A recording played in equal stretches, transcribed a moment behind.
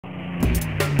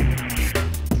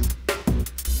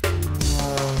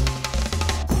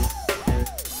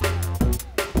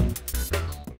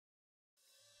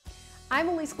I'm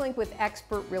Elise Klink with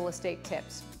Expert Real Estate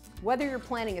Tips. Whether you're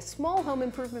planning a small home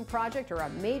improvement project or a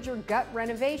major gut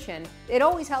renovation, it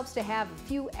always helps to have a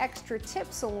few extra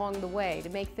tips along the way to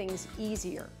make things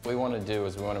easier. What we want to do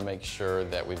is we want to make sure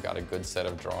that we've got a good set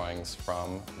of drawings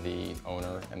from the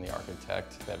owner and the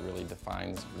architect that really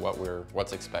defines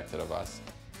what's expected of us.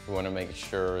 We want to make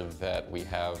sure that we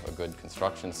have a good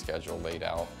construction schedule laid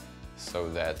out so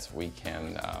that we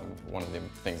can, one of the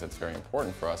things that's very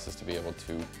important for us is to be able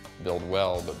to build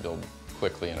well, but build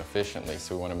quickly and efficiently.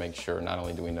 So we want to make sure not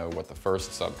only do we know what the first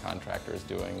subcontractor is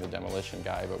doing, the demolition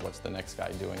guy, but what's the next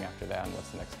guy doing after that and what's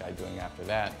the next guy doing after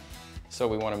that. So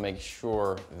we want to make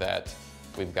sure that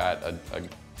we've got a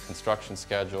construction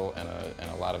schedule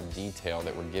and a lot of detail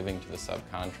that we're giving to the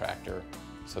subcontractor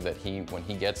so that when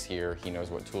he gets here, he knows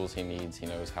what tools he needs, he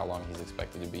knows how long he's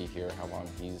expected to be here, how long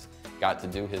he's got to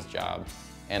do his job,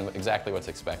 and exactly what's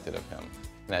expected of him.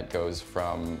 And that goes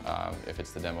from, if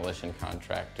it's the demolition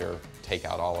contractor, take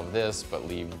out all of this, but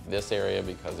leave this area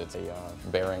because it's a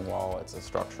bearing wall, it's a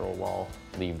structural wall,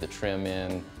 leave the trim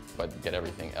in, but get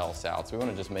everything else out. So we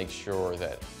want to just make sure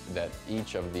that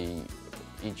each of the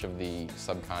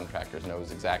subcontractors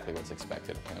knows exactly what's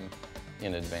expected of him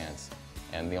in advance.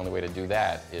 And the only way to do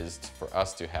that is for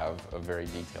us to have a very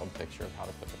detailed picture of how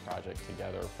to put the project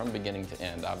together from beginning to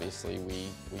end. Obviously, we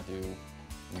do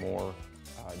more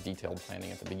detailed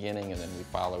planning at the beginning, and then we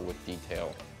follow with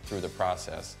detail through the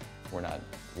process. We're not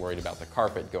worried about the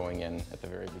carpet going in at the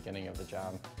very beginning of the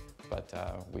job, but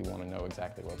we want to know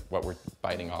exactly what we're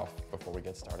biting off before we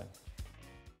get started.